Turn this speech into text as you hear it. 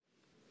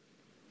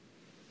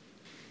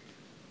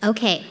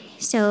Okay,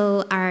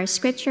 so our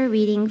scripture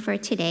reading for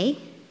today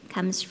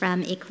comes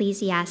from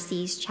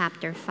Ecclesiastes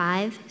chapter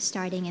 5,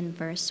 starting in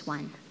verse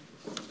 1.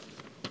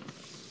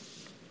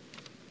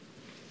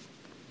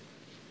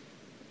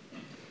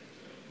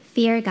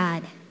 Fear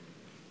God.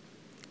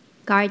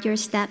 Guard your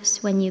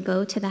steps when you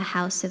go to the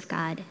house of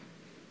God.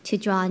 To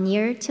draw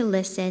near to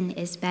listen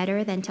is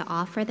better than to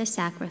offer the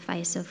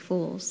sacrifice of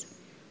fools,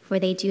 for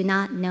they do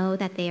not know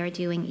that they are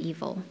doing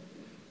evil.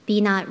 Be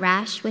not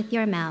rash with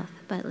your mouth,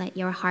 but let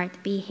your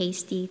heart be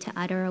hasty to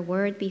utter a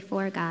word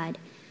before God,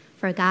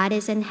 for God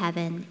is in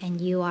heaven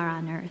and you are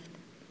on earth.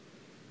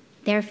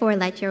 Therefore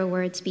let your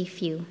words be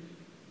few.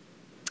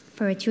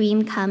 For a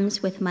dream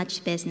comes with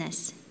much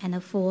business, and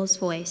a fool's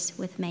voice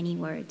with many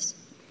words.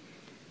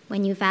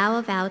 When you vow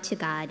a vow to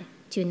God,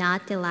 do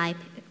not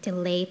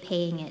delay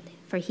paying it,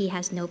 for he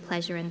has no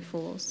pleasure in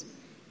fools.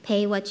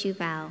 Pay what you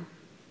vow.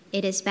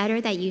 It is better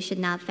that you should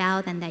not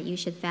vow than that you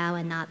should vow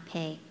and not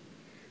pay.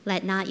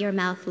 Let not your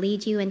mouth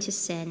lead you into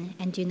sin,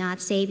 and do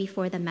not say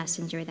before the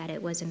messenger that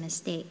it was a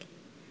mistake.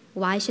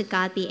 Why should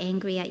God be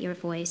angry at your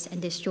voice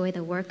and destroy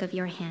the work of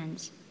your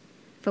hands?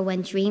 For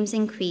when dreams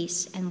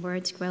increase and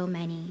words grow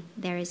many,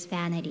 there is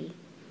vanity,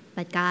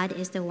 but God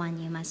is the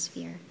one you must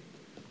fear.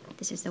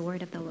 This is the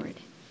word of the Lord.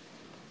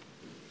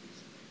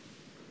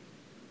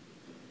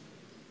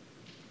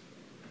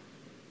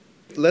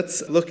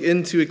 Let's look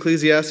into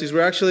Ecclesiastes.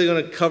 We're actually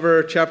going to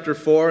cover chapter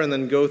 4 and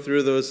then go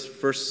through those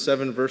first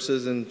 7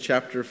 verses in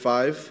chapter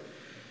 5.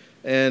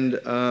 And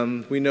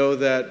we know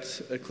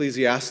that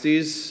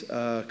Ecclesiastes,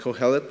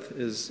 Koheleth,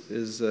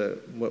 is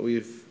what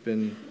we've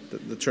been,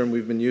 the term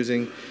we've been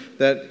using,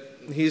 that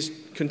he's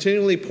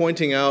continually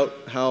pointing out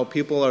how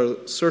people are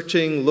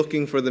searching,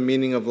 looking for the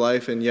meaning of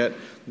life, and yet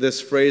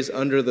this phrase,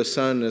 under the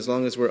sun, as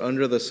long as we're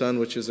under the sun,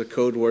 which is a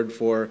code word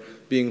for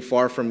being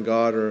far from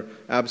God or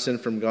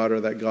absent from God, or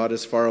that God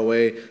is far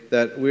away,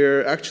 that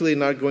we're actually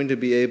not going to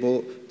be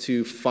able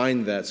to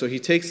find that. So he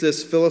takes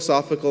this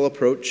philosophical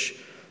approach,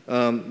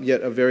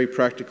 yet a very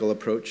practical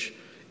approach,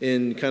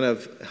 in kind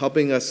of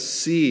helping us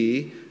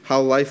see how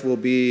life will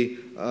be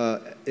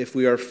if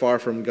we are far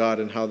from God,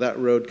 and how that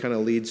road kind of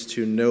leads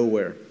to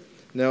nowhere.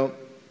 Now,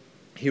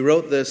 he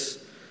wrote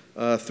this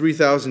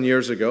 3,000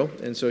 years ago,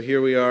 and so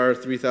here we are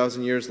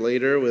 3,000 years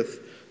later with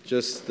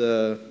just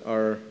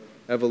our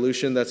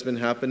evolution that's been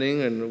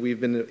happening, and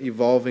we've been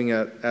evolving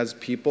as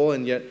people,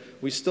 and yet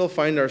we still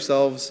find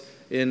ourselves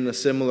in a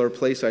similar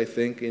place, I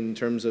think, in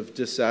terms of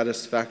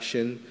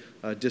dissatisfaction,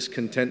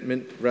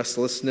 discontentment,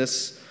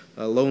 restlessness,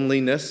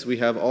 loneliness. We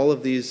have all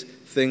of these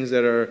things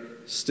that are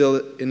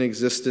still in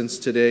existence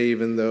today,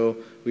 even though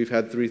we've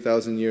had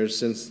 3,000 years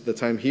since the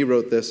time he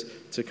wrote this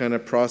to kind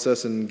of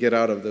process and get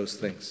out of those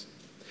things.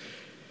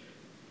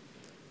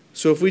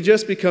 So if we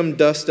just become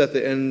dust at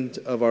the end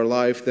of our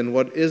life, then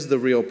what is the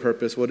real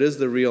purpose? What is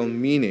the real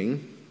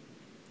meaning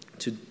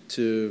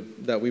to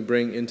that we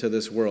bring into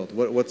this world?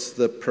 What's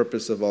the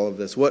purpose of all of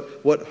this?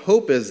 What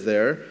hope is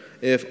there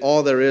if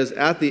all there is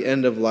at the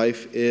end of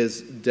life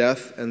is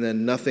death and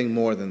then nothing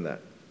more than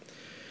that?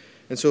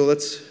 And so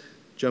let's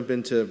jump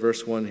into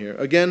verse 1 here.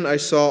 Again, I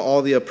saw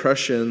all the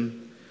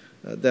oppression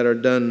that are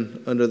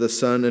done under the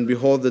sun, and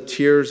behold, the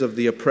tears of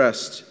the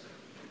oppressed,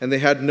 and they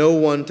had no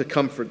one to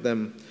comfort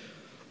them.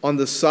 On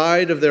the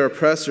side of their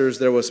oppressors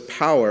there was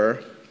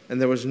power,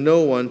 and there was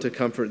no one to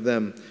comfort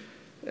them.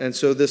 And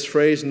so this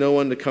phrase, no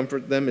one to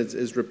comfort them,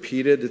 is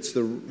repeated. It's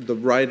the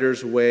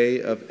writer's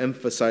way of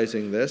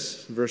emphasizing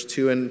this. Verse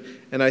 2,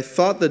 and I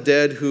thought the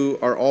dead who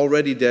are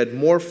already dead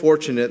more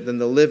fortunate than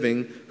the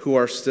living who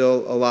are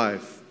still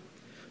alive.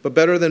 But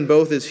better than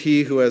both is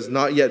he who has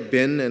not yet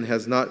been and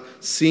has not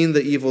seen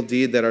the evil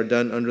deed that are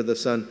done under the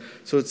sun.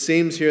 So it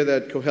seems here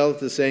that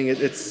Koheleth is saying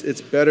it's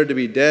better to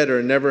be dead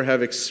or never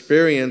have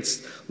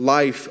experienced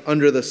life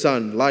under the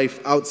sun,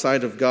 life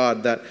outside of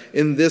God, that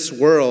in this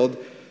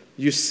world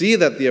you see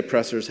that the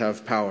oppressors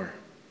have power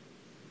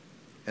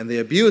and they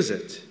abuse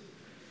it.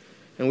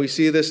 And we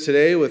see this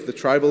today with the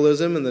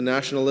tribalism and the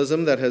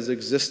nationalism that has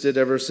existed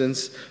ever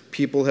since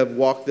people have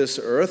walked this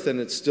earth, and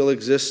it still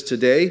exists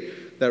today.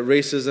 That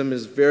racism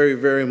is very,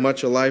 very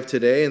much alive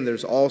today, and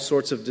there's all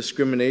sorts of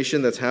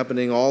discrimination that's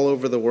happening all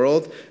over the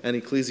world. And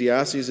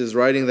Ecclesiastes is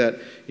writing that,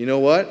 you know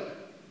what?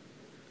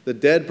 The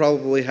dead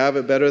probably have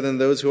it better than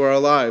those who are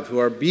alive, who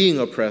are being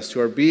oppressed, who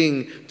are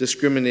being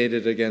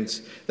discriminated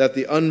against. That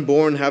the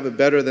unborn have it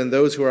better than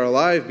those who are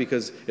alive,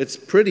 because it's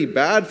pretty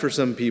bad for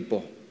some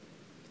people.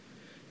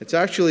 It's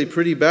actually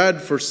pretty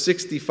bad for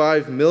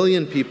 65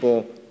 million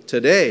people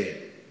today.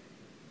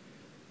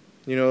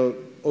 You know,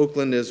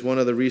 Oakland is one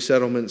of the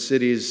resettlement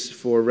cities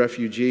for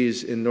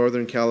refugees in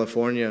Northern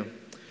California.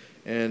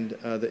 And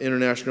the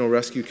International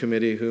Rescue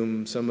Committee,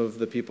 whom some of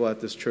the people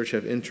at this church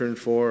have interned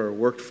for or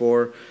worked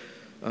for,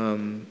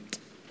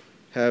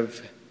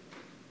 have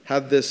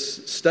had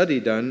this study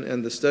done.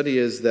 And the study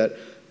is that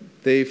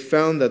they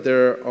found that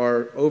there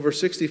are over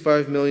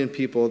 65 million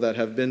people that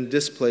have been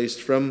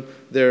displaced from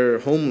their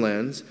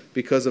homelands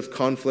because of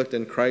conflict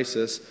and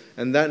crisis.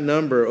 And that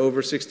number,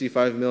 over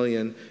 65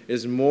 million,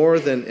 is more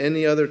than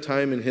any other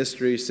time in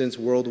history since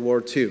World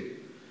War II.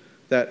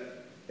 That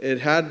it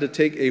had to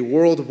take a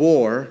world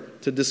war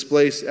to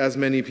displace as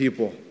many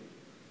people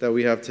that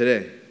we have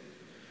today.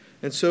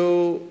 And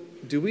so,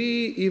 do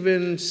we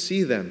even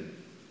see them?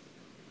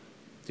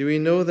 Do we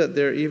know that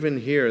they're even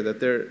here, that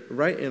they're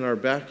right in our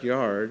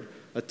backyard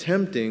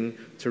attempting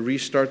to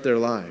restart their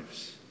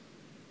lives?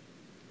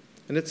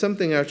 And it's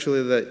something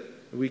actually that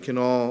we can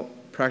all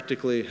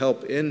practically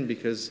help in,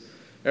 because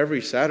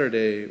every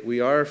Saturday we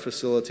are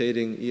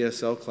facilitating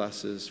ESL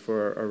classes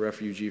for our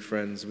refugee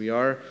friends. We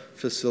are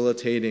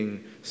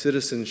facilitating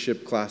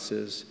citizenship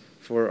classes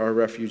for our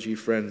refugee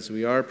friends.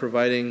 We are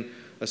providing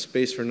a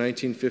space for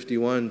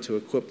 1951 to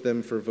equip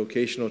them for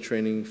vocational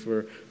training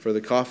for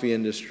the coffee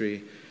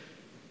industry.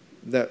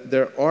 That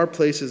there are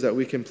places that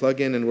we can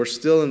plug in, and we're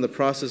still in the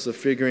process of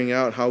figuring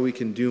out how we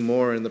can do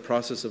more, in the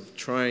process of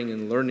trying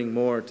and learning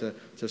more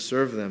to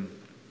serve them.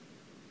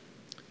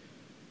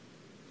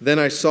 Then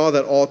I saw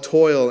that all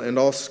toil and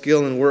all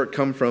skill and work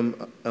come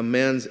from a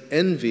man's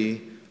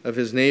envy of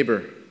his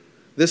neighbor.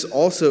 This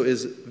also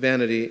is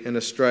vanity and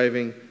a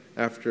striving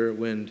after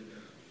wind.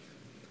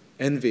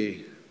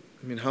 Envy.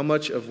 I mean, how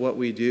much of what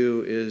we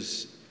do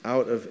is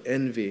out of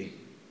envy?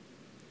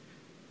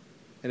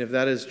 And if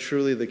that is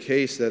truly the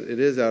case, that it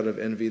is out of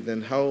envy,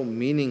 then how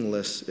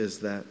meaningless is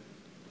that?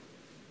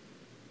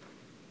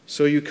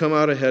 So you come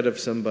out ahead of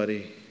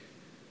somebody,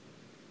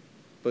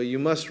 but you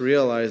must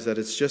realize that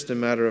it's just a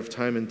matter of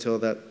time until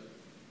that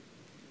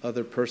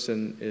other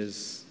person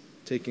is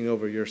taking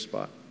over your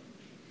spot.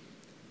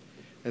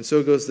 And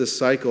so goes this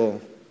cycle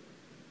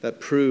that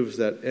proves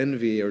that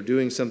envy, or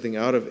doing something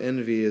out of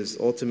envy, is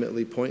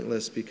ultimately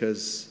pointless,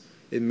 because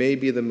it may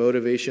be the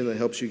motivation that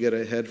helps you get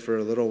ahead for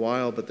a little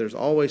while, but there's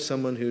always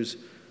someone who's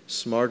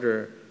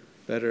smarter,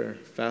 better,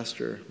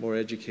 faster, more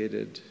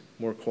educated,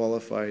 more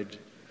qualified,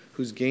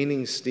 who's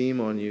gaining steam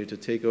on you to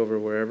take over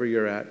wherever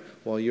you're at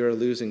while you're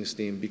losing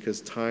steam, because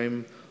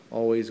time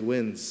always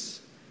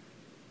wins.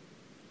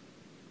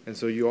 And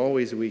so you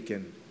always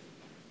weaken.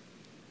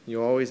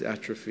 You always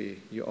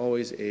atrophy. You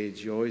always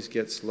age. You always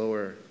get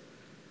slower.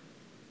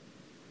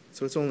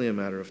 So it's only a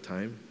matter of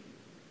time.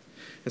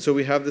 And so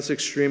we have this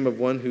extreme of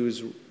one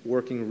who's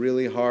working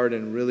really hard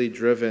and really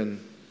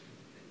driven,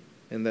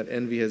 and that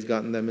envy has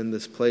gotten them in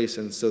this place,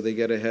 and so they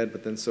get ahead,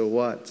 but then so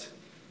what?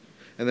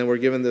 And then we're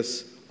given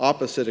this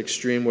opposite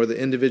extreme where the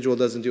individual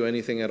doesn't do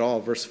anything at all.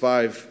 Verse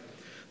 5,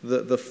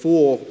 the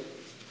fool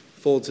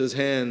folds his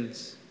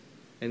hands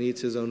and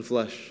eats his own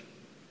flesh.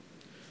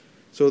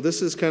 So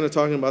this is kind of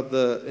talking about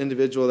the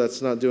individual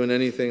that's not doing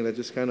anything, that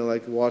just kind of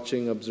like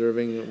watching,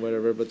 observing,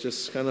 whatever, but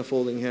just kind of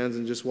folding hands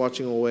and just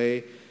watching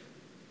away,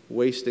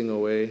 wasting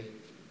away,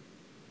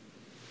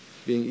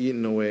 being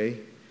eaten away.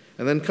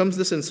 And then comes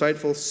this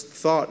insightful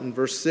thought in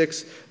verse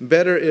 6,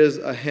 better is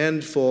a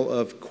handful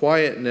of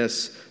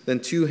quietness than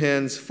 2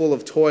 hands full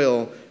of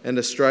toil and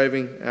a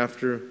striving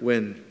after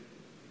wind.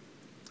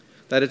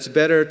 That it's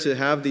better to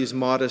have these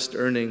modest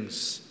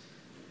earnings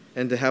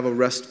and to have a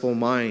restful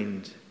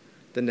mind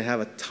than to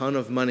have a ton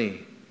of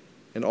money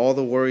and all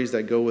the worries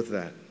that go with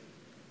that.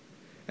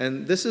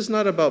 And this is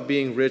not about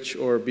being rich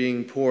or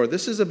being poor.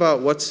 This is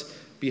about what's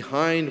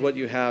behind what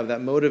you have,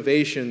 that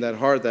motivation, that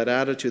heart, that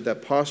attitude,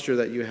 that posture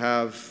that you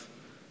have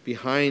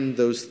behind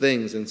those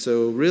things. And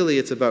so really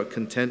it's about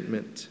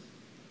contentment.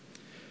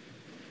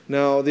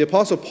 Now, the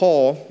Apostle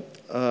Paul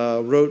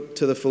wrote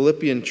to the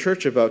Philippian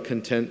church about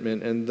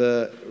contentment, and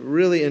the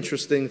really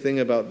interesting thing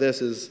about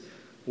this is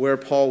where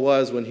Paul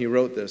was when he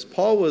wrote this.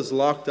 Paul was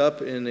locked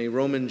up in a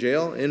Roman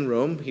jail in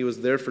Rome. He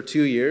was there for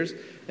 2 years,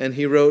 and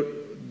he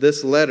wrote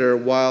this letter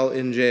while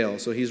in jail.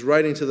 So he's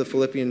writing to the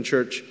Philippian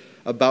church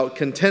about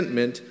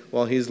contentment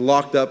while he's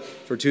locked up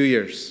for 2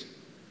 years.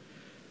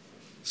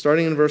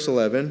 Starting in verse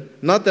 11,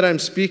 not that I'm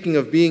speaking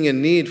of being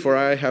in need, for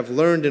I have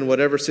learned in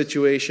whatever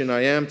situation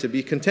I am to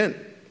be content.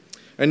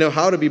 I know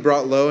how to be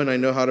brought low, and I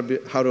know how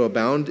to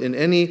abound. In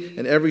any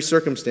and every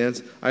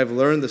circumstance, I have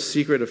learned the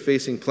secret of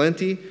facing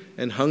plenty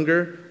and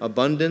hunger,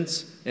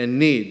 abundance and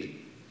need.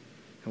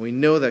 And we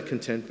know that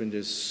contentment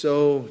is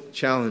so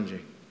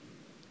challenging.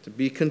 To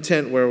be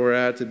content where we're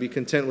at, to be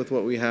content with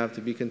what we have,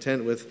 to be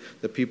content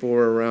with the people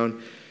we're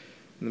around.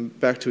 And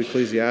back to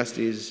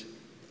Ecclesiastes.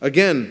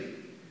 Again,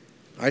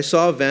 I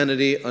saw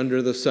vanity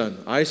under the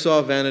sun. I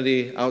saw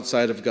vanity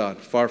outside of God,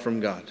 far from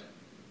God.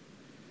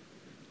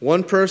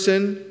 One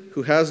person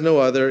who has no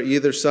other,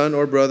 either son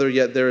or brother,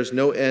 yet there is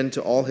no end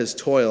to all his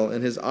toil,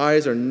 and his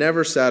eyes are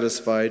never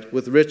satisfied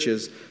with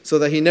riches, so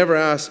that he never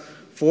asks,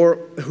 for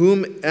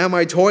whom am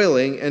I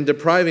toiling and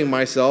depriving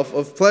myself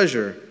of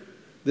pleasure?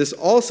 This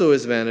also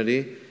is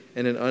vanity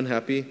and an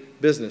unhappy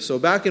business. So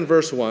back in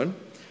verse 1,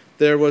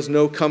 there was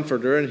no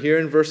comforter. And here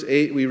in verse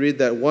 8, we read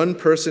that one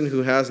person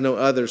who has no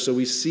other. So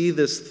we see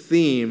this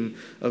theme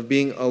of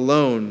being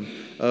alone,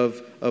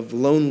 of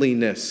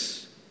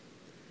loneliness,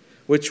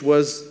 which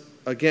was,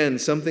 again,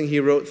 something he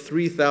wrote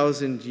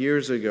 3,000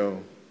 years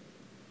ago.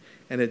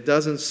 And it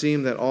doesn't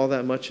seem that all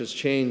that much has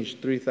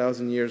changed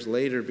 3,000 years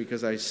later,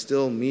 because I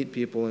still meet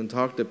people and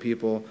talk to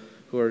people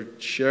who are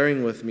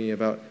sharing with me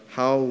about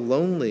how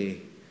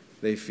lonely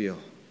they feel.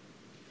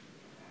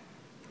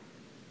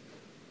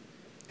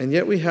 And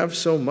yet we have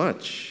so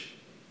much.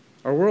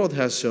 Our world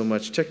has so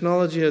much.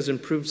 Technology has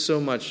improved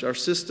so much. Our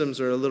systems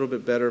are a little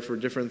bit better for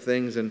different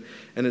things. And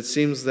it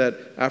seems that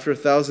after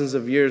thousands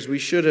of years, we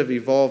should have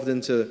evolved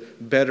into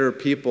better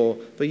people.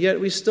 But yet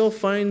we still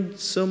find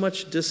so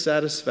much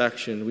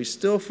dissatisfaction. We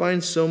still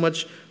find so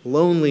much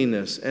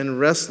loneliness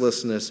and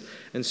restlessness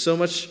and so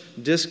much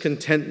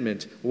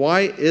discontentment.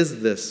 Why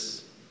is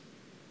this?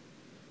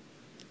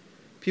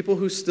 People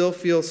who still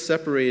feel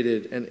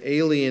separated and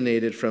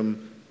alienated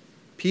from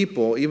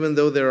people, even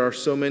though there are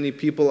so many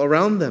people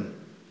around them.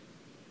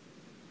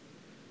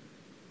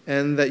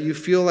 And that you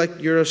feel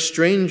like you're a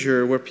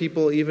stranger where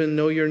people even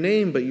know your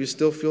name, but you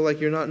still feel like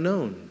you're not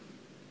known.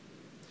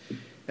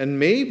 And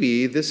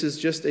maybe this is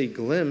just a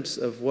glimpse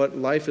of what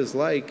life is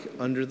like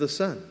under the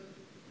sun.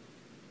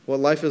 What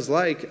life is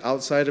like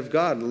outside of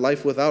God,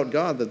 life without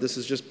God, that this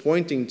is just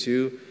pointing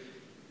to,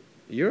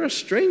 you're a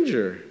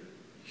stranger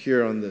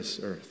here on this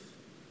earth.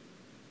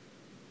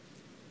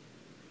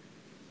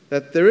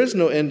 That there is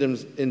no end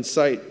in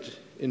sight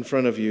in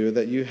front of you,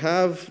 that you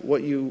have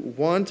what you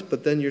want,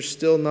 but then you're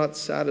still not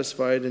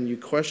satisfied, and you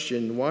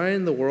question, why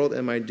in the world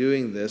am I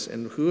doing this,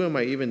 and who am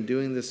I even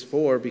doing this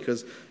for?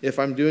 Because if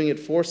I'm doing it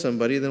for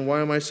somebody, then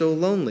why am I so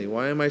lonely?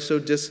 Why am I so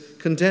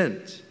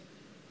discontent?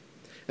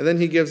 And then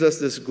he gives us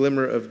this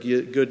glimmer of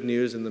good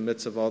news in the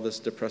midst of all this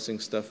depressing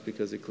stuff,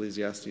 because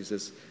Ecclesiastes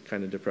is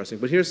kind of depressing.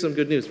 But here's some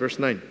good news, verse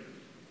 9.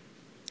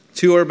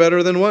 2 are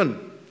better than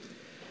 1.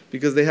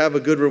 Because they have a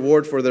good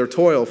reward for their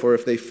toil. For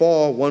if they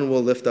fall, one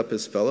will lift up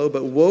his fellow.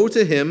 But woe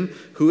to him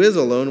who is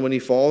alone when he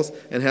falls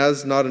and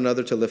has not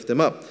another to lift him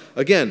up.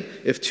 Again,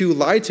 if two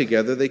lie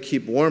together, they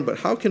keep warm. But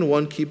how can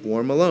one keep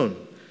warm alone?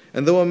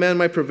 And though a man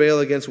might prevail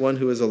against one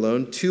who is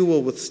alone, two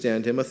will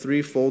withstand him. A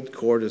threefold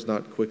cord is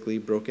not quickly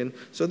broken.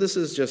 So this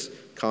is just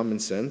common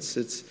sense.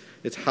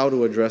 It's how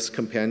to address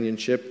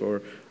companionship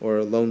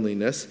or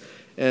loneliness.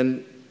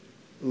 And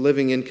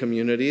living in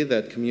community,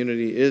 that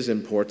community is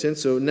important.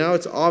 So now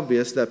it's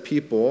obvious that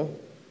people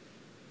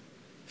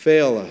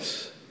fail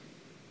us.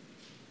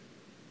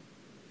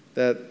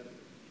 That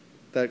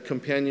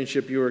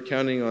companionship you were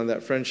counting on,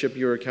 that friendship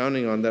you were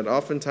counting on, that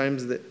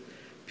oftentimes that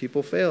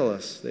people fail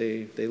us.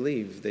 They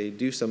leave. They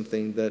do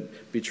something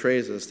that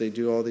betrays us. They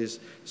do all these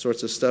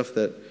sorts of stuff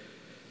that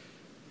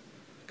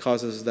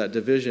causes that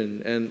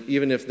division. And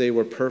even if they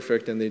were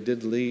perfect and they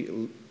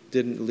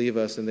didn't leave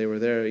us and they were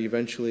there,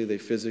 eventually they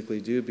physically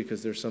do,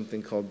 because there's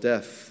something called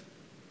death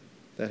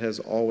that has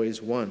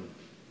always won.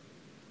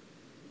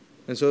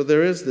 And so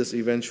there is this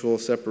eventual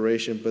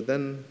separation, but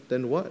then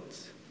what?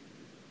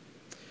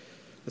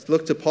 Let's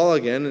look to Paul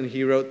again, and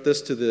he wrote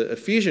this to the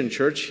Ephesian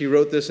church. He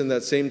wrote this in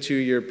that same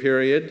 2-year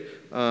period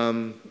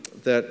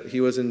that he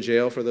was in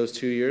jail for those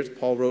 2 years.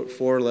 Paul wrote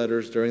 4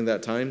 letters during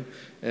that time,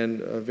 and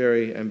a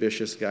very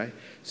ambitious guy.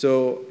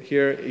 So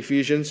here,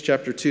 Ephesians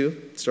chapter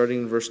 2,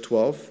 starting in verse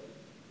 12.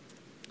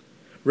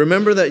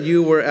 Remember that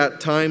you were at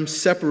times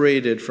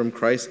separated from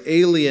Christ,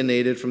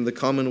 alienated from the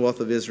commonwealth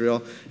of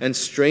Israel, and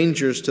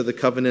strangers to the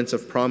covenants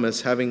of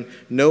promise, having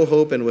no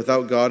hope and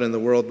without God in the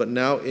world. But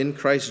now in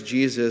Christ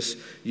Jesus,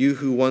 you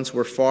who once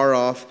were far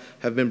off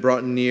have been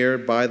brought near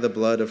by the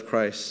blood of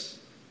Christ.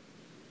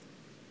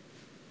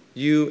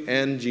 You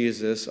and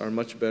Jesus are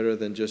much better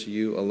than just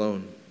you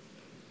alone.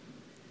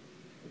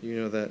 You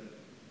know that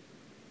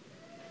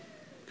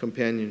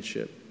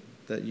companionship.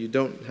 That you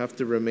don't have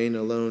to remain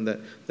alone,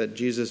 that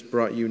Jesus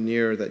brought you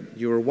near, that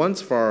you were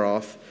once far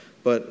off,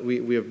 but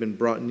we have been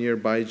brought near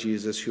by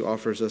Jesus, who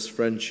offers us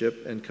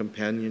friendship and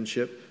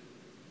companionship.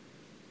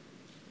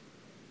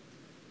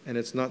 And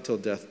it's not till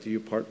death do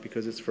you part,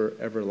 because it's for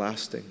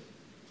everlasting.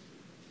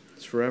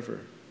 It's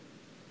forever.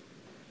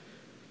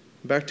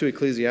 Back to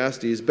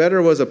Ecclesiastes.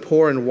 Better was a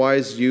poor and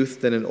wise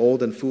youth than an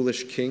old and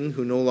foolish king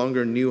who no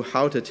longer knew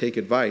how to take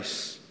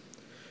advice.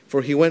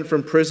 For he went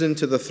from prison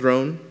to the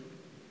throne,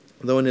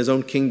 though in his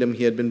own kingdom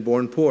he had been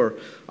born poor.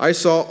 I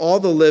saw all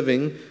the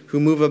living who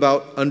move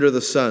about under the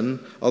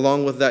sun,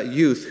 along with that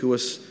youth who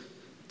was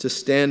to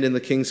stand in the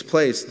king's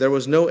place. There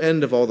was no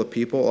end of all the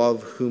people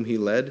of whom he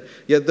led.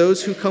 Yet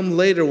those who come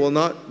later will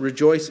not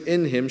rejoice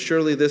in him.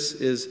 Surely this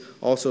is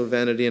also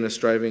vanity and a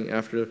striving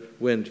after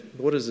wind.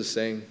 What is this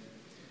saying?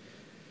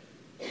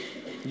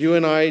 You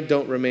and I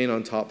don't remain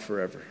on top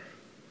forever.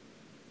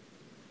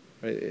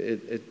 Right?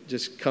 It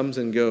just comes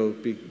and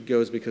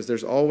goes, because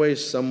there's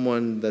always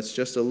someone that's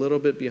just a little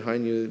bit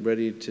behind you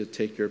ready to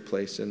take your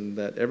place, and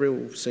that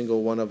every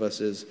single one of us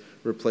is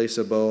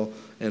replaceable,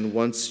 and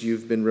once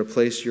you've been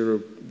replaced, your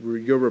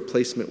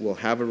replacement will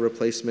have a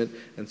replacement,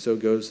 and so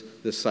goes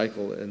this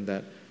cycle, and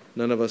that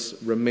none of us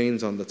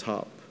remains on the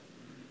top.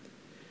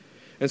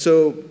 And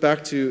so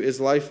back to, is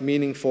life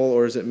meaningful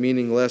or is it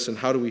meaningless, and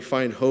how do we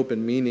find hope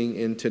and meaning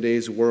in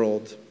today's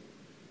world?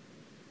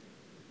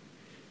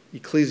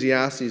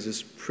 Ecclesiastes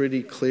is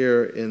pretty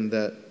clear in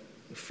that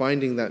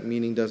finding that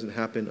meaning doesn't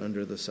happen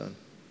under the sun.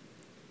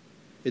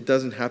 It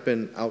doesn't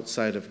happen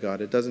outside of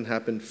God. It doesn't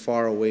happen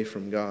far away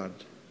from God.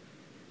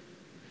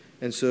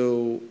 And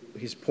so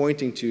he's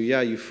pointing to,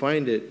 you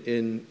find it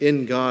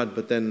in God,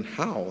 but then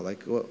how?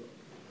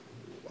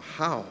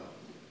 How?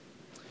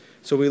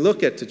 So we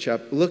look into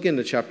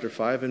chapter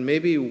 5, and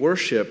maybe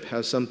worship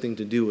has something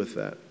to do with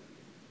that.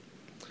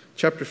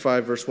 Chapter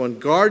 5, verse 1,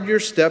 guard your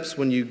steps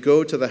when you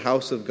go to the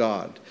house of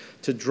God.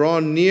 To draw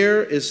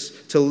near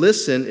to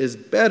listen is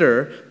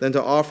better than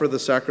to offer the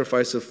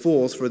sacrifice of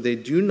fools, for they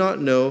do not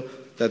know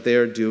that they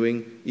are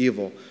doing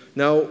evil.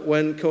 Now,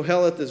 when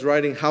Kohelet is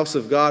writing house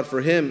of God,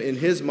 for him, in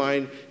his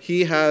mind,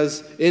 he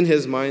has in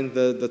his mind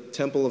the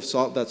temple of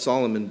that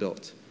Solomon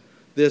built.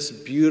 This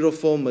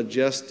beautiful,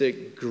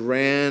 majestic,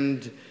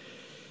 grand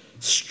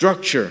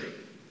structure,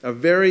 a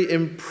very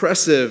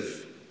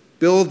impressive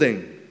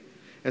building.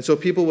 And so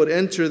people would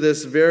enter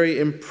this very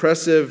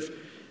impressive,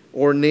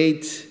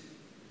 ornate,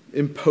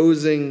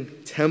 imposing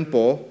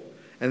temple,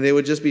 and they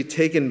would just be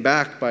taken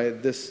back by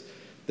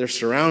their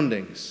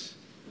surroundings,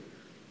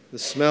 the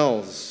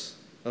smells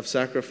of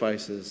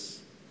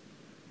sacrifices,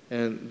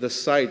 and the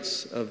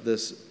sights of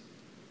this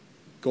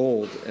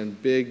gold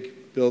and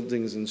big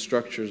buildings and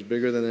structures,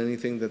 bigger than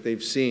anything that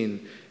they've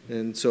seen.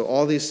 And so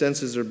all these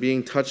senses are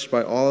being touched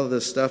by all of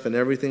this stuff, and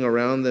everything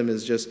around them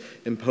is just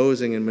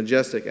imposing and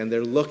majestic, and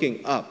they're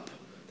looking up.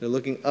 They're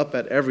looking up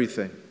at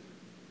everything.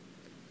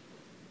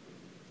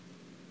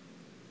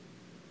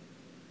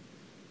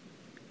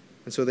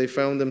 And so they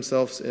found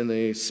themselves in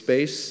a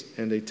space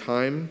and a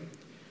time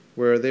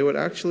where they would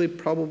actually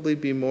probably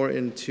be more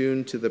in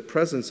tune to the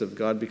presence of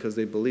God because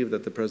they believed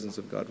that the presence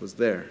of God was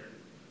there.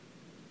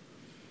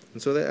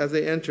 And so as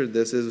they entered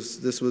this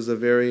was a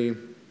very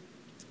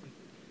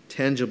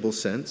tangible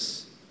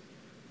sense.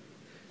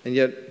 And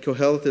yet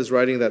Kohelet is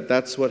writing that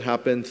that's what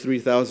happened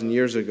 3,000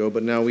 years ago,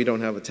 but now we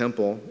don't have a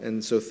temple.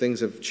 And so things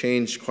have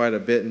changed quite a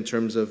bit in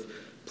terms of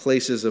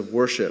places of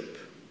worship.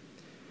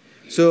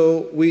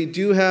 So we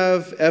do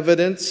have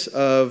evidence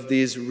of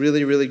these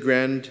really, really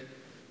grand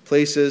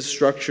places,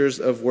 structures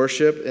of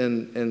worship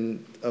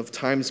and of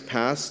times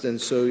past.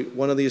 And so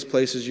one of these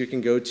places you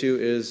can go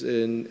to is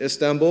in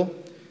Istanbul,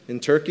 in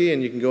Turkey,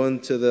 and you can go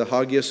into the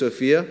Hagia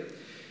Sophia.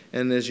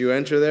 And as you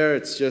enter there,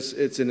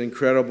 it's an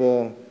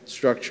incredible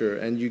structure.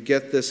 And you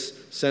get this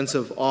sense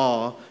of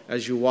awe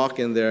as you walk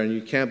in there, and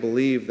you can't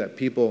believe that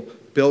people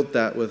built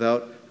that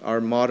without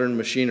our modern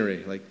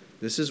machinery. Like,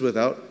 this is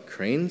without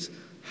cranes?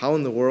 How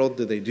in the world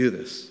did they do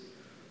this?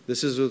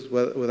 This is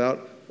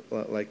without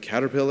like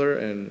Caterpillar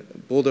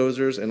and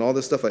bulldozers and all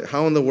this stuff. Like,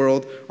 how in the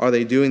world are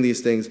they doing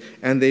these things?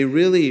 And they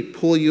really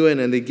pull you in,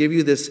 and they give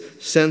you this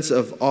sense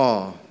of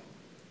awe.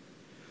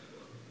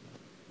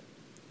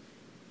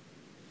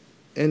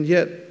 And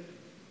yet,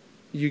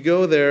 you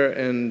go there,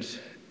 and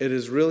it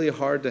is really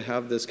hard to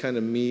have this kind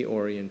of me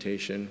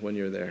orientation when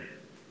you're there.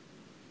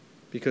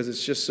 Because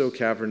it's just so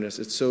cavernous,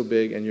 it's so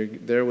big, and you're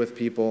there with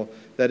people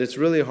that it's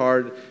really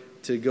hard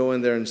to go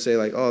in there and say,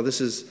 like, oh,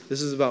 this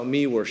is about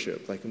me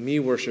worship, like me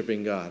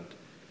worshiping God.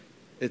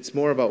 It's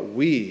more about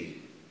we.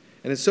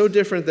 And it's so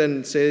different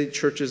than, say,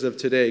 churches of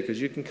today,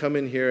 because you can come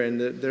in here and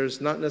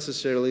there's not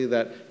necessarily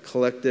that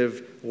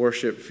collective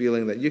worship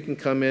feeling that you can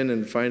come in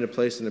and find a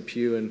place in a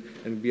pew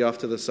and be off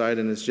to the side,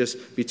 and it's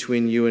just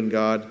between you and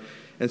God.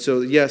 And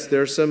so, yes,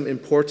 there's some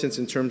importance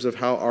in terms of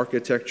how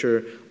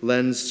architecture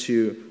lends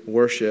to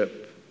worship.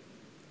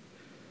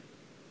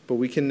 But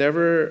we can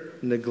never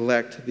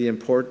neglect the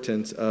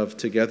importance of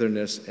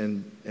togetherness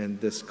and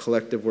this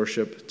collective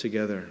worship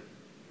together,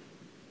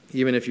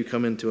 even if you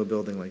come into a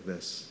building like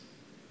this.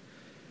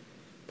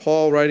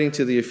 Paul, writing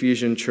to the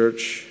Ephesian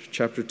church,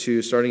 chapter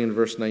 2, starting in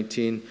verse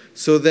 19,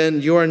 so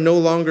then you are no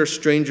longer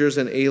strangers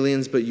and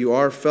aliens, but you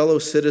are fellow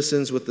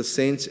citizens with the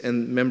saints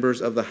and members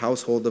of the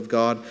household of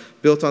God,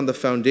 built on the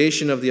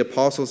foundation of the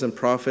apostles and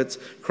prophets,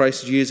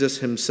 Christ Jesus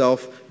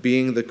himself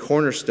being the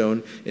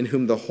cornerstone, in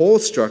whom the whole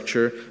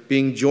structure,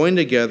 being joined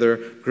together,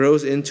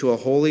 grows into a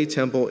holy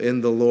temple in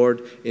the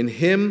Lord. In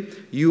him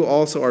you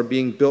also are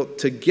being built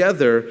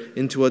together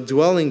into a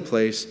dwelling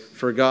place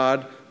for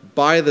God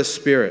by the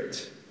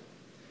Spirit.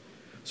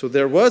 So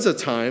there was a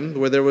time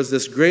where there was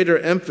this greater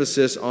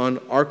emphasis on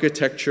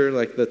architecture,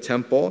 like the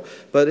temple,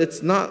 but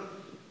it's not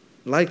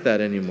like that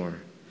anymore.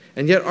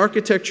 And yet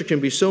architecture can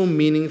be so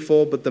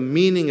meaningful, but the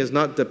meaning is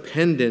not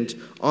dependent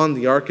on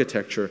the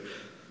architecture.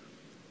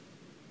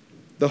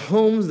 The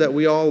homes that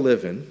we all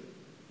live in,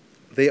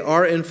 they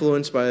are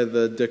influenced by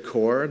the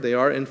decor, they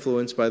are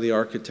influenced by the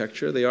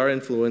architecture, they are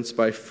influenced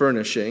by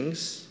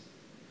furnishings,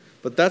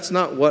 but that's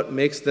not what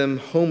makes them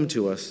home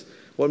to us.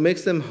 What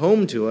makes them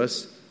home to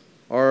us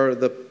are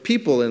the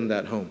people in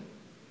that home,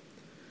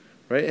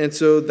 right? And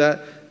so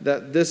that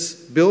this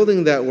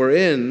building that we're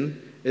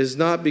in is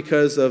not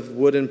because of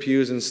wooden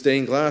pews and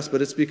stained glass,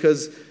 but it's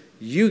because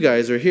you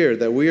guys are here,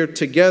 that we are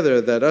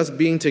together, that us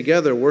being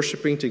together,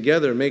 worshiping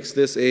together, makes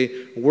this a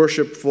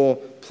worshipful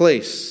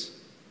place.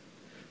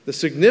 The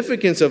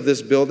significance of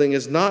this building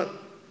is not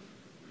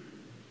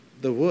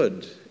the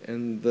wood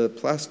and the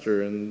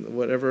plaster and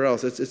whatever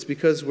else. It's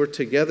because we're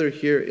together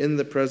here in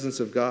the presence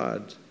of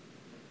God.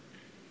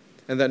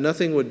 And that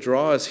nothing would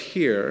draw us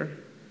here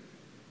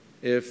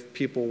if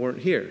people weren't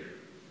here.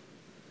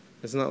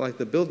 It's not like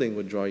the building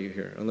would draw you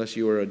here, unless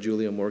you were a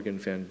Julia Morgan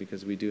fan,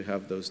 because we do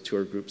have those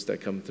tour groups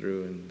that come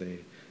through and they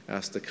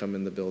ask to come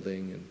in the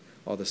building and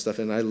all this stuff.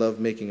 And I love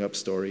making up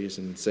stories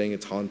and saying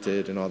it's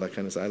haunted and all that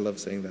kind of stuff. I love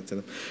saying that to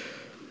them.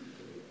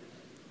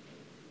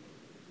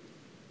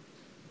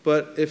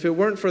 But if it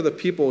weren't for the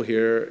people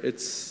here,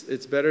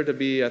 it's better to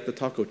be at the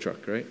taco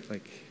truck, right?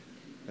 Like,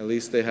 at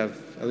least they have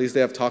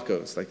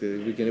tacos. Like,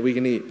 we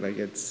can eat.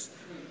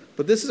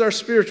 But this is our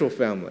spiritual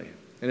family,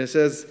 and it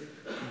says,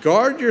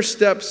 guard your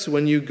steps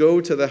when you go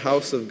to the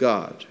house of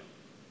God.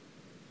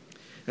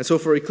 And so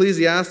for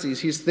Ecclesiastes,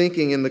 he's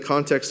thinking in the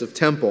context of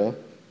temple,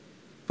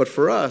 but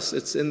for us,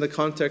 it's in the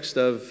context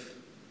of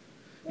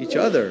each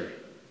other,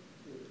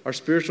 our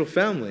spiritual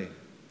family,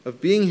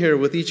 of being here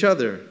with each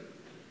other.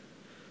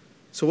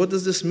 So what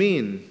does this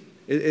mean?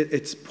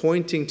 It's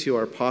pointing to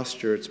our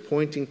posture. It's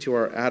pointing to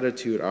our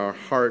attitude, our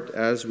heart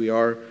as we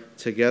are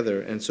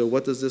together. And so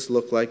what does this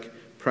look like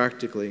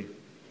practically?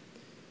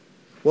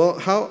 Well,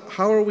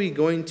 how are we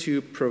going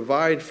to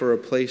provide for a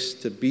place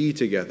to be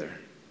together?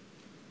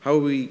 How are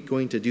we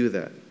going to do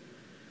that?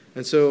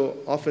 And so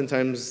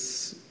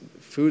oftentimes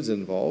food's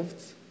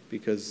involved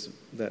because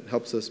that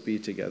helps us be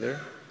together.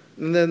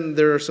 And then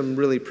there are some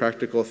really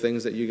practical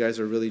things that you guys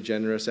are really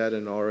generous at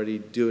and already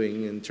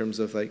doing in terms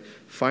of like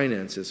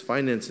finances.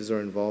 Finances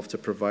are involved to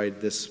provide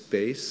this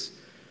space,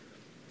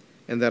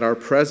 and that our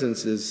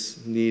presence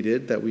is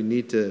needed, that we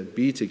need to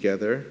be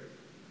together,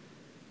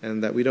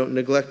 and that we don't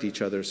neglect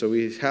each other. So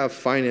we have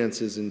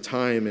finances and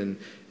time,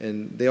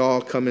 and they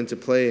all come into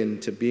play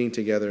into being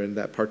together, and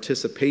that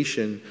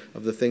participation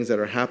of the things that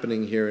are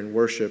happening here in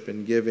worship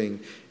and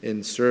giving,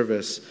 in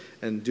service,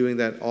 and doing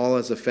that all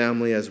as a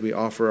family as we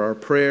offer our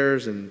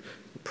prayers and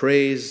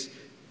praise,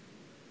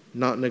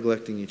 not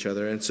neglecting each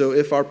other. And so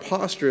if our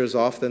posture is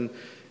off then,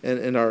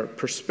 and our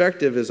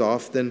perspective is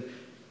off, then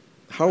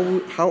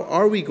how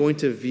are we going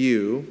to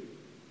view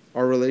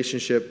our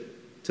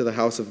relationship to the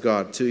house of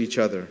God, to each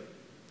other?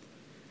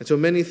 And so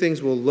many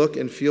things will look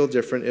and feel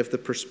different if the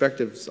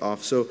perspective is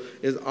off. So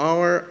is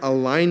our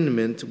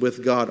alignment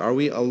with God? Are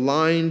we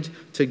aligned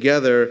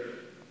together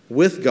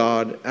with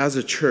God as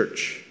a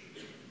church?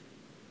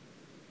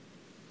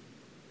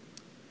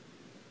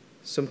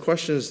 Some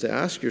questions to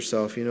ask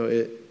yourself,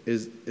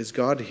 is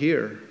God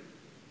here?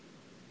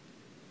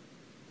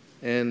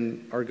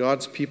 And are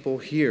God's people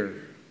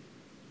here?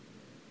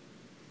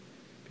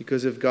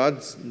 Because if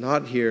God's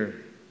not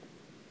here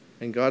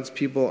and God's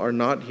people are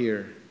not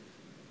here,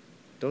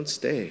 don't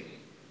stay.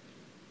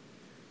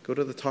 Go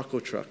to the taco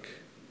truck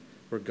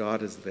where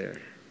God is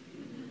there.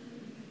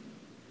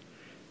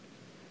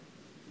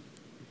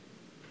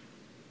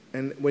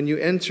 And when you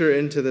enter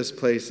into this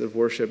place of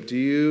worship, do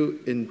you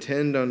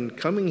intend on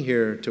coming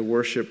here to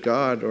worship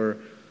God? Or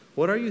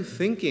what are you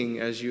thinking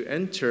as you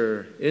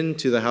enter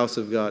into the house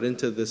of God,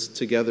 into this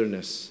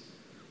togetherness?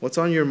 What's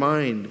on your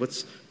mind?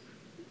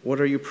 What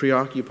are you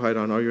preoccupied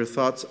on? Are your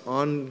thoughts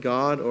on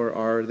God, or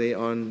are they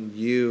on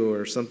you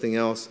or something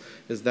else?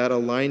 Is that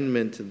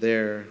alignment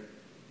there?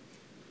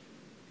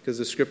 Because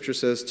the scripture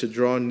says to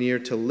draw near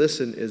to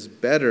listen is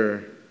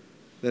better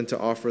than to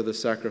offer the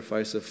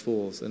sacrifice of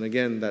fools. And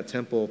again, that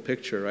temple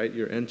picture, right?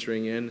 You're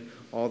entering in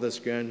all this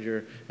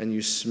grandeur and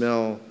you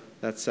smell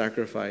that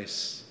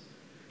sacrifice.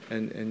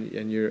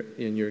 And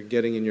you're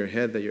getting in your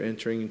head that you're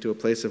entering into a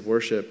place of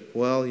worship.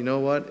 Well, you know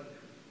what?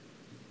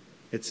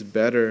 It's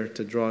better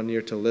to draw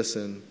near to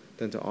listen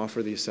than to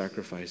offer these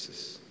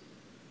sacrifices,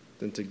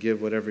 than to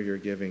give whatever you're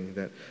giving.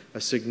 That a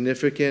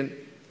significant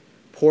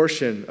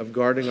portion of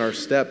guarding our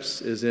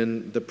steps is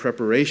in the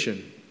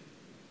preparation,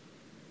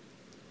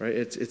 right?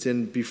 It's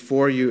in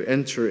before you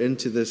enter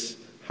into this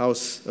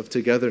house of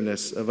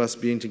togetherness, of us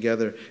being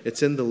together.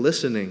 It's in the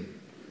listening.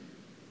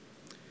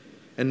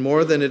 And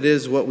more than it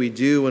is what we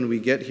do when we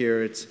get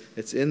here,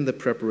 it's in the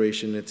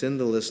preparation, it's in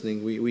the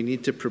listening. We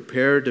need to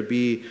prepare to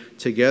be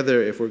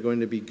together if we're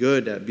going to be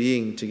good at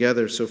being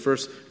together. So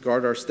first,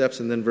 guard our steps,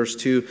 and then verse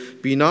 2,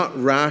 be not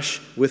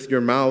rash with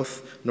your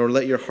mouth, nor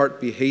let your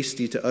heart be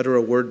hasty to utter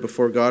a word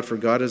before God, for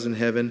God is in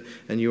heaven,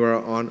 and you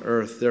are on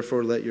earth.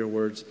 Therefore, let your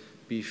words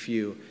be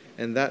few.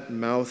 And that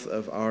mouth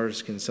of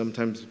ours can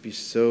sometimes be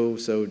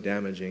so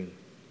damaging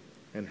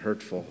and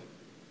hurtful.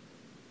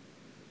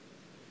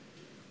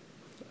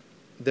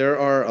 There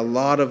are a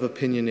lot of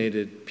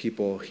opinionated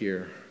people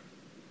here.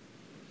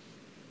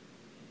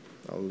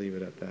 I'll leave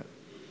it at that.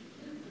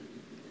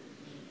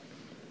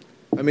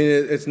 I mean,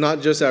 it's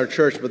not just our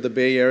church, but the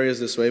Bay Area is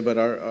this way, but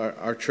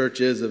our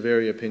church is a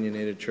very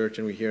opinionated church,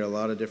 and we hear a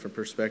lot of different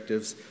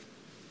perspectives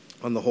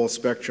on the whole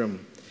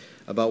spectrum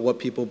about what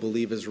people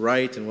believe is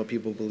right and what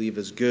people believe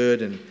is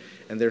good, and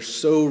they're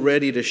so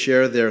ready to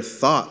share their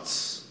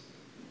thoughts.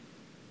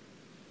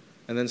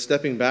 And then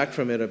stepping back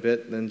from it a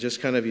bit and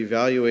just kind of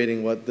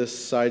evaluating what this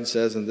side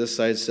says and this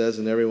side says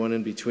and everyone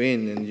in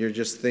between. And you're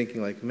just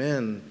thinking like,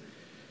 man,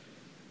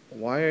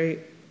 why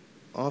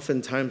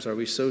oftentimes are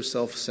we so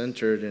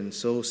self-centered and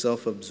so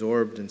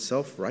self-absorbed and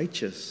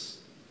self-righteous?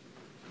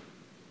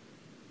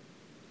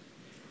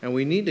 And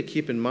we need to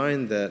keep in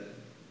mind that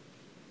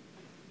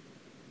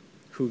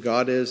who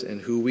God is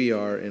and who we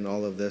are in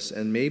all of this.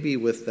 And maybe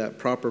with that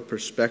proper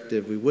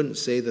perspective, we wouldn't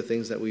say the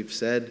things that we've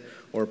said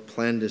or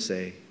plan to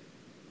say.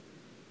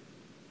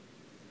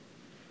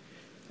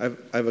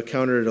 I've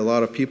encountered a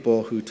lot of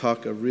people who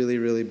talk a really,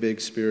 really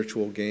big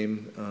spiritual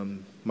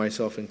game,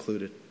 myself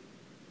included.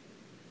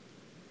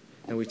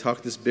 And we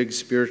talk this big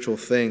spiritual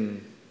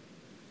thing.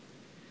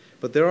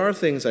 But there are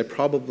things I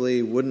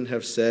probably wouldn't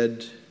have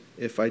said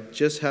if I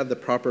just had the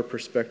proper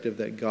perspective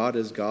that God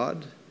is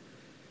God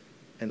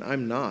and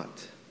I'm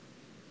not.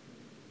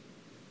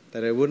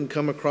 That I wouldn't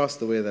come across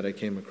the way that I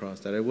came across,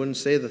 that I wouldn't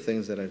say the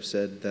things that I've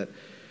said, that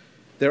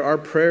there are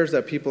prayers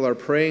that people are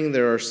praying,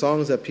 there are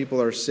songs that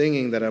people are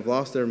singing that have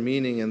lost their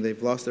meaning and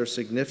they've lost their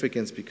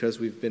significance because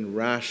we've been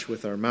rash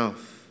with our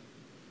mouth,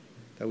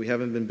 that we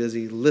haven't been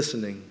busy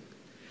listening.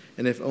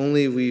 And if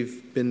only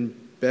we've been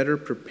better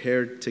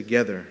prepared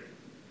together,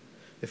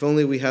 if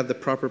only we had the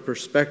proper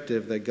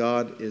perspective that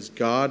God is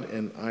God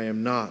and I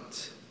am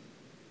not.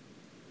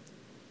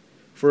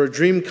 For a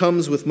dream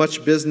comes with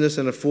much business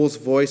and a fool's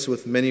voice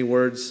with many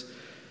words.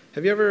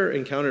 Have you ever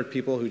encountered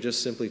people who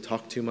just simply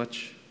talk too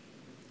much?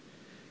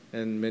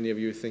 And many of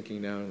you are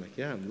thinking now, like,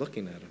 yeah, I'm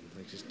looking at him.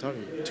 Like, he's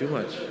talking too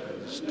much.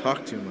 Just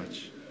talk too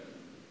much.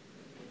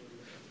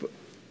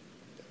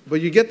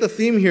 But you get the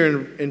theme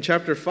here in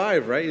chapter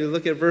 5, right? You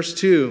look at verse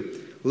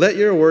 2. Let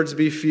your words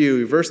be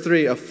few. Verse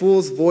 3, a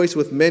fool's voice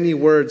with many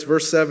words.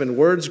 Verse 7,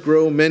 words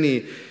grow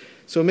many.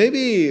 So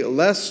maybe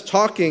less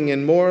talking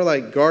and more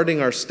like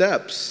guarding our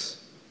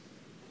steps.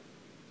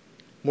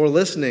 More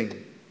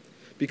listening.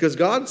 Because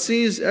God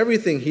sees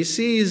everything. He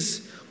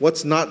sees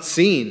what's not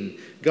seen.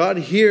 God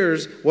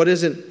hears what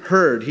isn't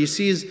heard. He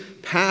sees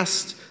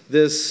past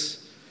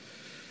this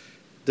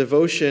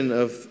devotion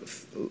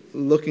of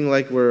looking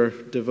like we're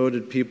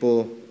devoted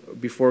people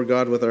before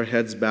God with our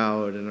heads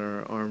bowed and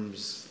our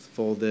arms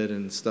folded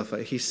and stuff.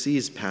 He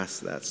sees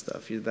past that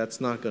stuff. That's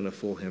not going to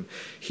fool him.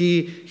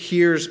 He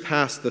hears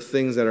past the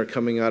things that are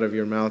coming out of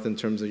your mouth in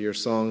terms of your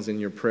songs and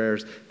your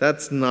prayers.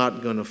 That's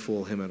not going to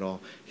fool him at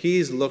all.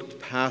 He's looked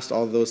past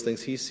all those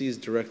things. He sees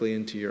directly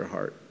into your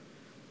heart,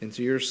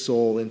 into your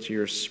soul, into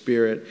your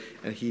spirit,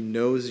 and he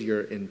knows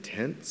your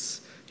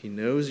intents. He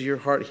knows your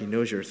heart. He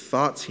knows your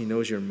thoughts. He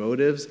knows your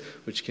motives,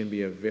 which can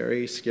be a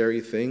very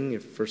scary thing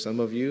for some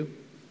of you.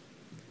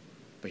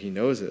 But he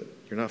knows it.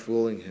 You're not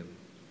fooling him.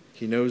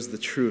 He knows the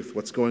truth,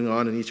 what's going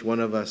on in each one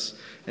of us.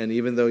 And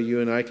even though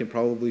you and I can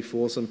probably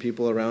fool some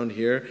people around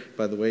here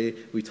by the way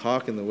we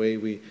talk and the way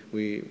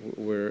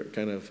we're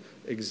kind of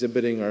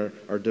exhibiting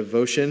our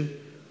devotion,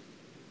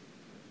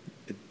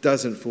 it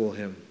doesn't fool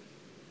him.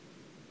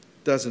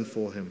 It doesn't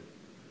fool him.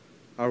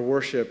 Our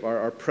worship,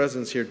 our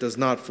presence here does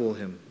not fool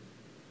him.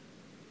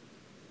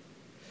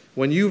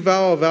 When you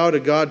vow a vow to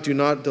God, do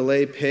not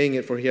delay paying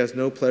it, for he has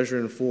no pleasure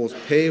in fools.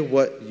 Pay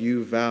what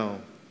you vow.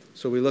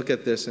 So we look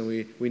at this and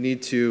we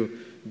need to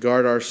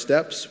guard our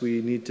steps.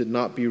 We need to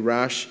not be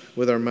rash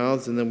with our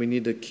mouths, and then we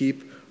need to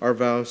keep our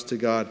vows to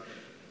God.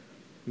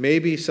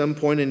 Maybe some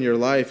point in your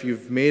life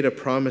you've made a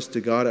promise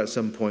to God at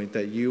some point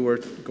that you were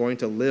going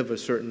to live a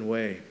certain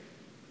way,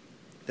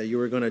 that you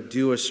were going to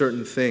do a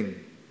certain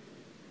thing.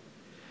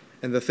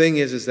 And the thing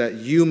is that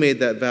you made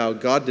that vow.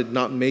 God did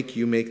not make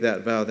you make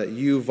that vow, that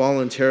you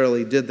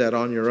voluntarily did that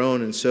on your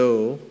own, and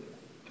so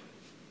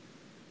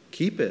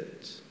keep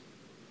it.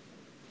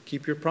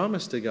 Keep your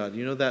promise to God.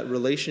 You know, that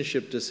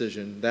relationship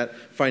decision, that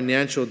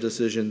financial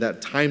decision, that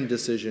time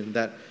decision,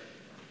 that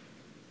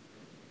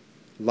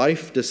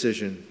life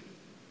decision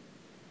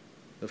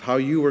of how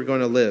you were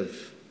going to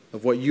live,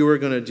 of what you were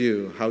going to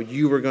do, how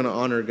you were going to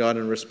honor God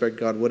and respect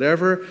God.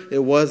 Whatever it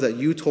was that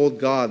you told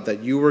God that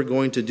you were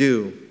going to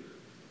do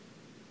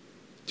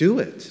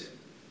it.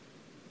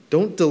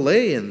 Don't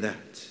delay in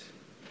that.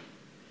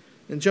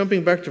 And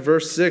jumping back to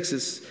verse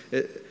 6,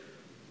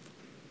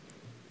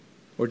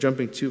 or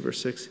jumping to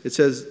verse 6, it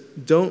says,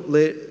 don't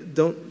later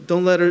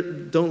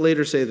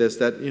say this,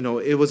 that, you know,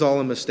 it was all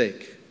a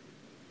mistake.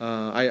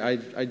 I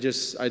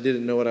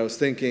didn't know what I was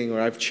thinking, or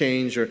I've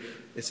changed, or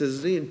it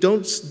says,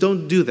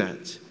 don't do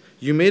that.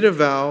 You made a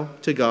vow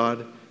to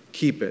God,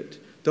 keep it.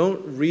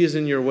 Don't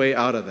reason your way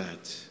out of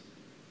that.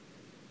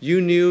 You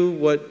knew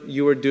what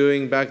you were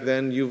doing back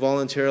then. You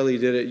voluntarily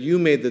did it. You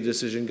made the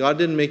decision. God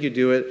didn't make you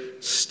do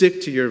it.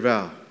 Stick to your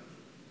vow.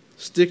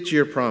 Stick to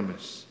your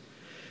promise.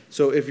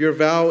 So if your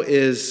vow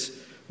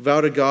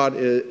to God,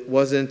 it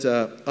wasn't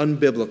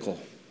unbiblical.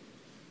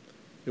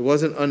 It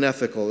wasn't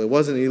unethical. It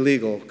wasn't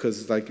illegal,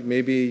 because like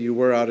maybe you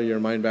were out of your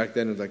mind back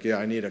then. It was like, yeah,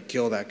 I need to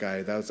kill that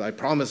guy. I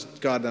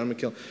promised God that I'm going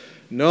to kill him.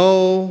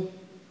 No,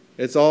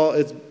 it's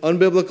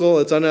unbiblical,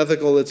 it's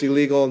unethical, it's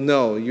illegal.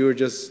 No, you were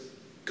just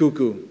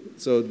cuckoo.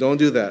 So don't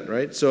do that,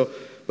 right?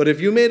 But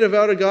if you made a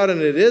vow to God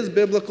and it is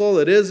biblical,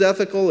 it is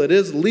ethical, it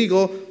is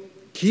legal,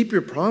 keep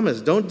your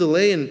promise. Don't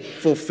delay in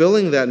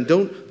fulfilling that, and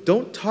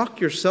don't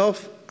talk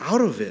yourself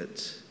out of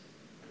it.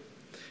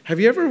 Have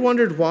you ever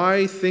wondered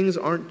why things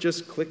aren't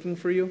just clicking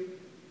for you?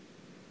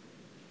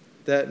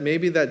 That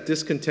maybe that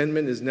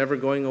discontentment is never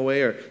going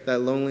away, or that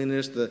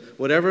loneliness,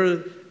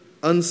 whatever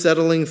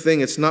unsettling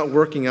thing, it's not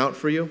working out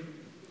for you?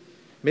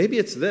 Maybe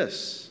it's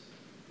this,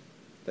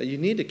 that you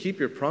need to keep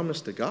your promise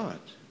to God.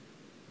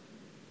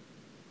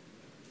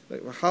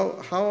 Like,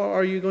 how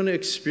are you going to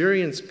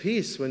experience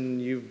peace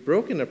when you've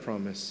broken a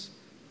promise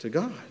to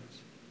God?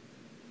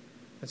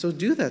 And so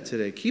do that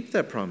today. Keep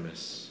that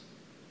promise.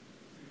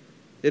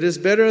 It is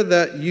better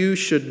that you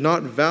should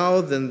not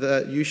vow than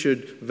that you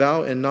should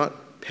vow and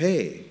not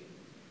pay.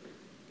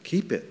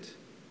 Keep it.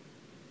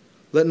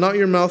 Let not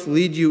your mouth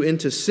lead you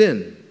into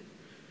sin.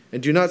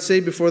 And do not say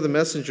before the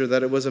messenger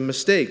that it was a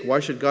mistake. Why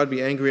should God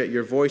be angry at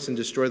your voice and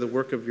destroy the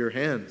work of your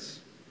hands?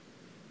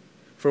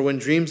 For when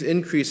dreams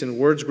increase and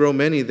words grow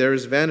many, there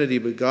is vanity,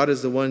 but God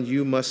is the one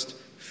you must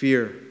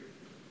fear.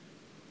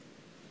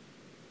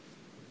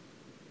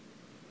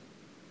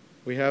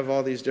 We have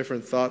all these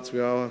different thoughts,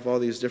 we all have all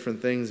these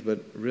different things,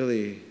 but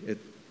really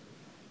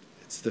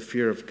it's the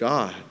fear of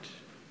God.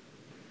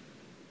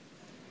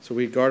 So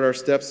we guard our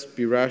steps,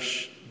 be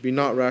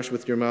not rash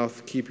with your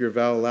mouth, keep your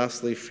vow,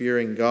 lastly,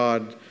 fearing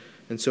God.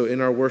 And so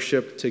in our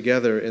worship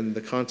together, in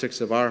the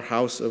context of our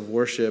house of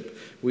worship,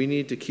 we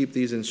need to keep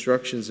these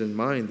instructions in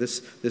mind.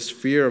 This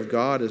fear of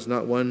God is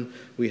not one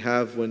we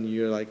have when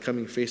you're like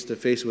coming face to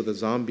face with a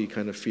zombie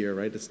kind of fear,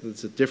 right?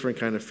 It's a different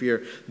kind of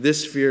fear.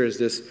 This fear is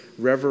this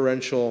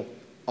reverential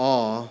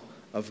awe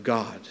of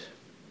God.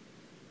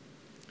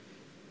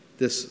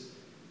 This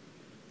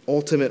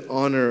ultimate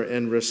honor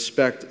and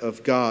respect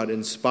of God,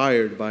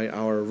 inspired by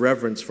our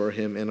reverence for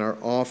Him and our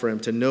awe for Him.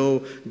 To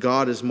know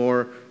God is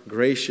more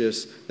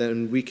gracious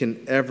than we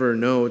can ever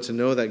know. To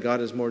know that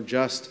God is more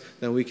just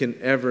than we can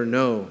ever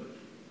know.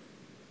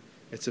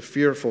 It's a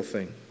fearful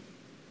thing.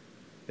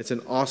 It's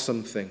an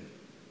awesome thing.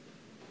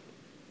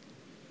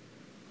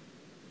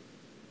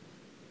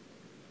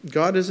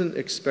 God isn't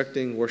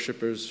expecting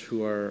worshipers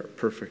who are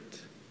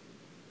perfect.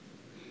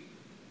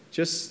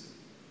 Just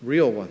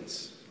real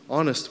ones,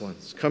 honest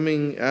ones,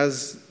 coming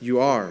as you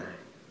are,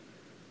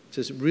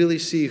 to really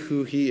see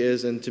who He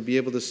is and to be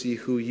able to see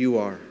who you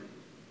are.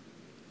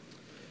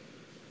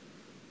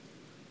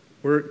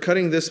 We're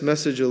cutting this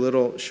message a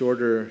little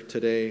shorter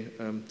today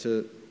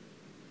to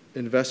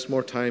invest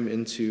more time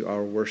into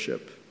our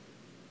worship.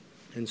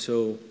 And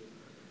so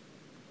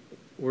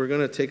we're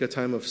going to take a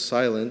time of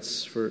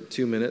silence for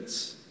 2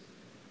 minutes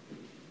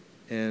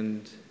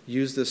and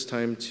use this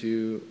time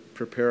to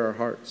prepare our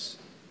hearts,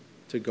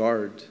 to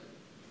guard,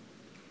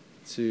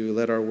 to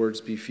let our words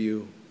be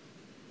few,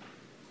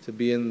 to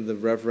be in the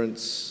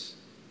reverence,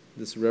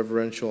 this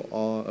reverential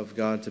awe of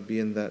God, to be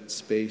in that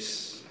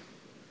space.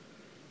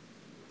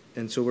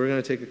 And so we're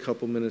going to take a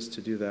couple minutes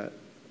to do that.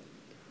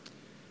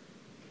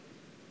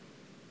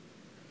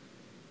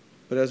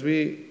 But as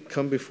we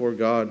come before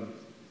God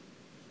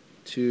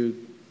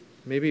to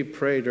maybe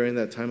pray during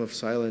that time of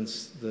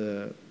silence,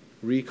 the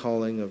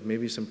recalling of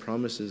maybe some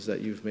promises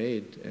that you've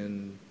made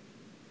and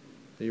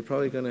that you're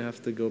probably going to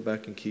have to go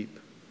back and keep.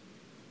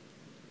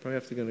 Probably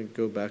have to going to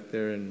go back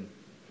there and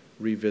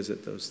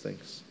revisit those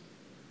things.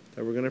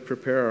 That we're going to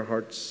prepare our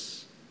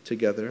hearts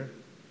together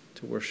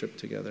to worship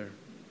together.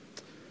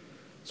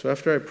 So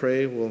after I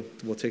pray, we'll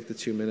take the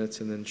 2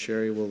 minutes, and then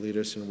Sherry will lead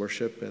us in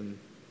worship. And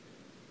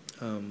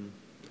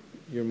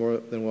you're more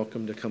than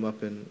welcome to come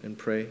up and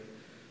pray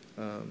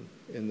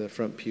in the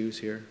front pews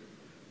here.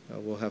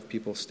 We'll have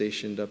people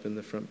stationed up in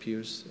the front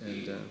pews,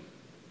 and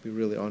be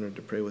really honored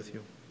to pray with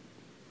you.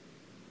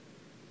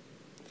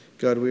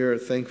 God, we are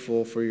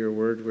thankful for your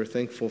word. We're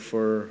thankful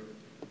for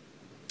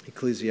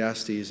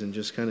Ecclesiastes and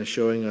just kind of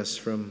showing us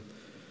from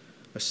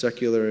a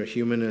secular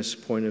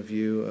humanist point of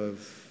view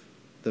of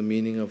the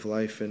meaning of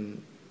life,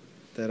 and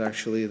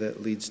that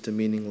leads to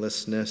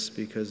meaninglessness,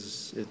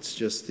 because it's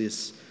just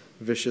this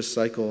vicious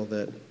cycle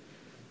that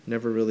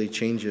never really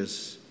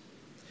changes.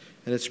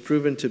 And it's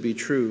proven to be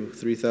true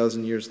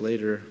 3,000 years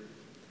later,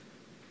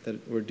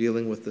 that we're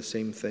dealing with the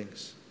same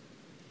things.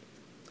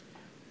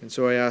 And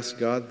so I ask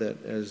God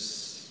that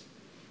as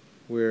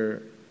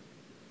we're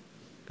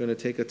going to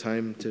take a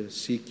time to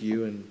seek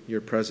you and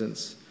your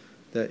presence,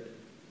 that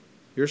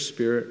your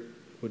Spirit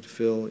would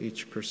fill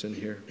each person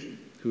here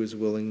who is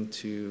willing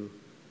to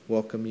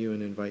welcome you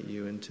and invite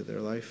you into their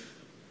life.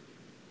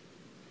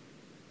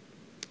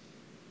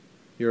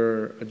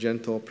 You're a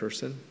gentle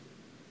person.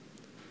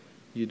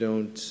 You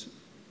don't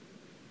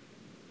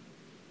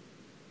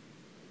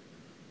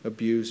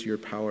abuse your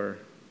power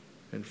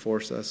and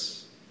force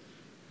us.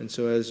 And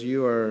so as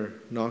you are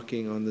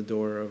knocking on the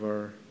door of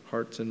our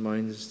hearts and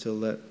minds to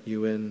let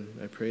you in,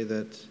 I pray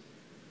that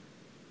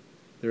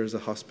there is a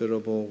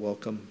hospitable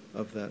welcome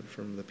of that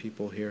from the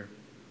people here.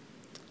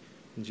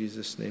 In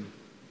Jesus' name,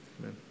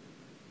 amen.